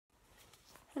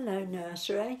Hello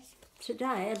Nursery.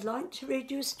 Today I'd like to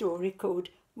read you a story called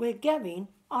We're Going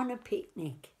on a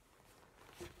Picnic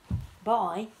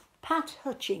by Pat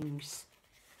Hutchings.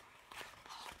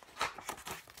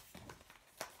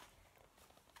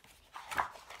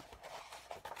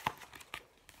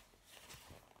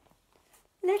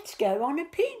 Let's go on a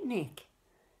picnic,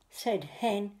 said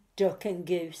Hen, Duck and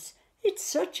Goose. It's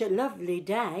such a lovely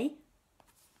day.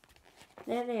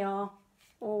 There they are,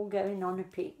 all going on a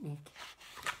picnic.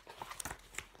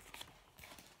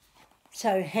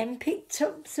 So Hen picked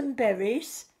up some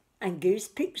berries and Goose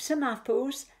picked some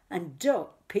apples and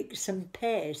Duck picked some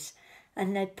pears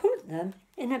and they put them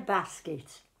in a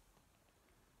basket.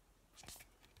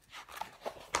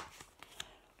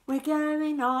 We're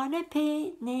going on a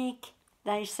picnic,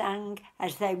 they sang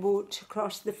as they walked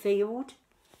across the field.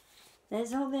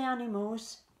 There's all the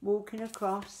animals walking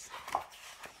across.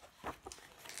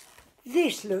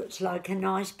 This looks like a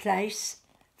nice place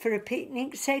for a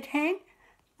picnic, said Hen,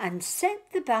 and set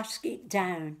the basket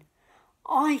down.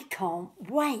 I can't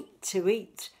wait to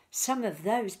eat some of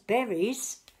those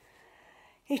berries.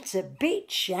 It's a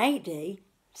bit shady,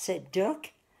 said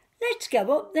Duck. Let's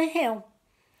go up the hill.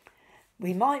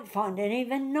 We might find an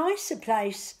even nicer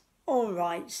place. All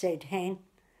right, said Hen,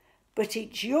 but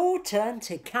it's your turn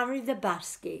to carry the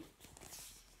basket.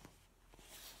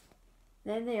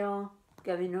 There they are,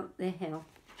 going up the hill.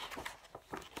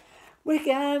 We're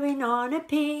going on a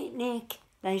picnic,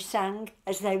 they sang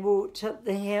as they walked up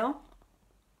the hill.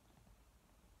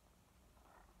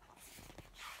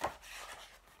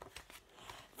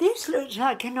 This looks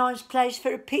like a nice place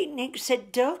for a picnic,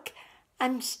 said Duck,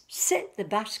 and set the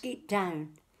basket down.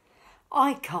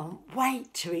 I can't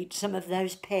wait to eat some of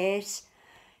those pears.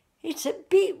 It's a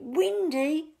bit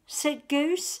windy, said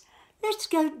Goose. Let's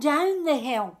go down the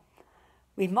hill.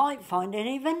 We might find an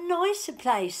even nicer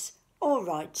place. All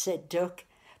right, said Duck,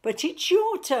 but it's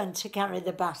your turn to carry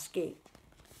the basket.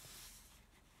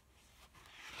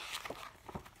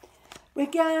 We're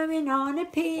going on a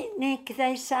picnic,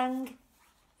 they sang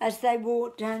as they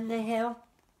walked down the hill.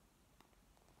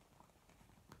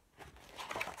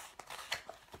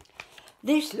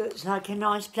 This looks like a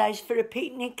nice place for a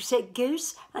picnic, said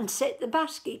Goose, and set the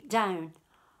basket down.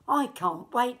 I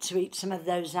can't wait to eat some of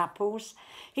those apples.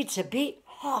 It's a bit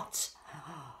hot,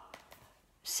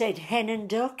 said Hen and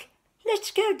Duck.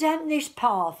 Let's go down this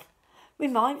path. We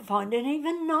might find an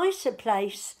even nicer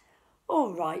place.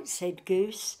 All right, said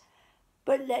Goose,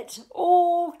 but let's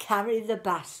all carry the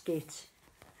basket.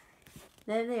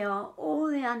 There they are, all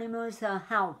the animals are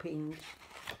helping.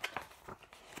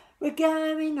 We're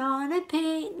going on a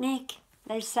picnic,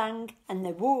 they sang, and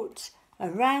they walked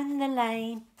around the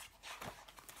lane.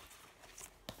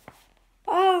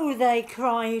 Oh, they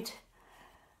cried,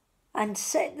 and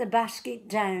set the basket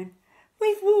down.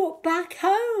 We've walked back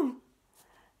home,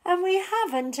 and we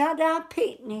haven't had our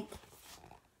picnic.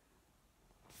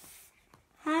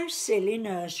 How silly,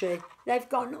 Nursery. They've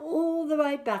gone all the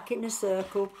way back in a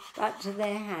circle, back to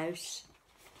their house.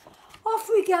 Off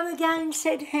we go again,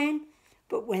 said Hen,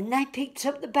 but when they picked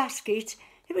up the basket,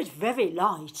 it was very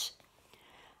light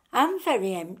and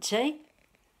very empty.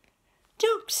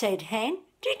 Duck, said Hen,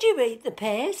 did you eat the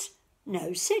pears?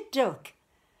 No, said Duck.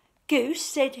 Goose,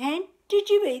 said Hen, did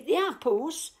you eat the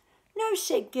apples? No,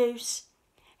 said Goose.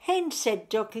 Hen, said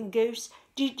Duck and Goose,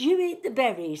 did you eat the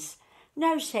berries?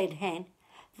 No, said Hen.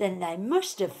 Then they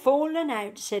must have fallen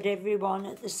out, said everyone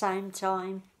at the same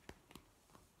time.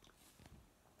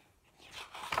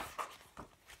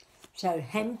 So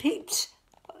Hen picked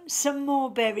some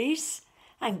more berries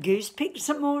and Goose picked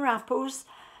some more apples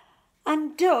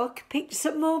and Duck picked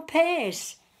some more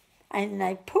pears and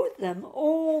they put them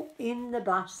all in the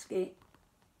basket.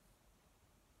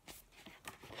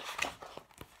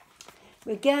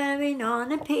 We're going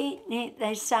on a picnic,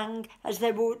 they sang as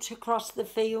they walked across the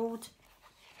field.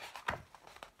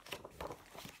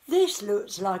 This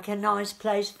looks like a nice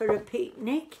place for a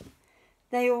picnic,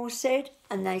 they all said,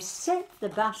 and they set the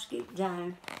basket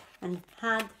down and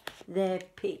had their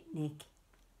picnic.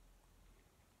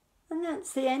 And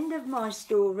that's the end of my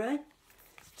story.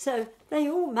 So they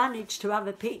all managed to have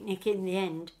a picnic in the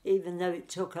end, even though it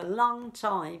took a long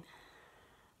time.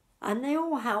 And they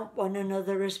all helped one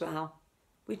another as well,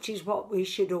 which is what we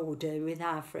should all do with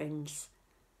our friends.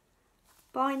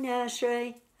 Bye,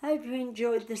 Nursery. Hope you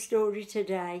enjoyed the story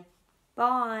today.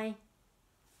 Bye.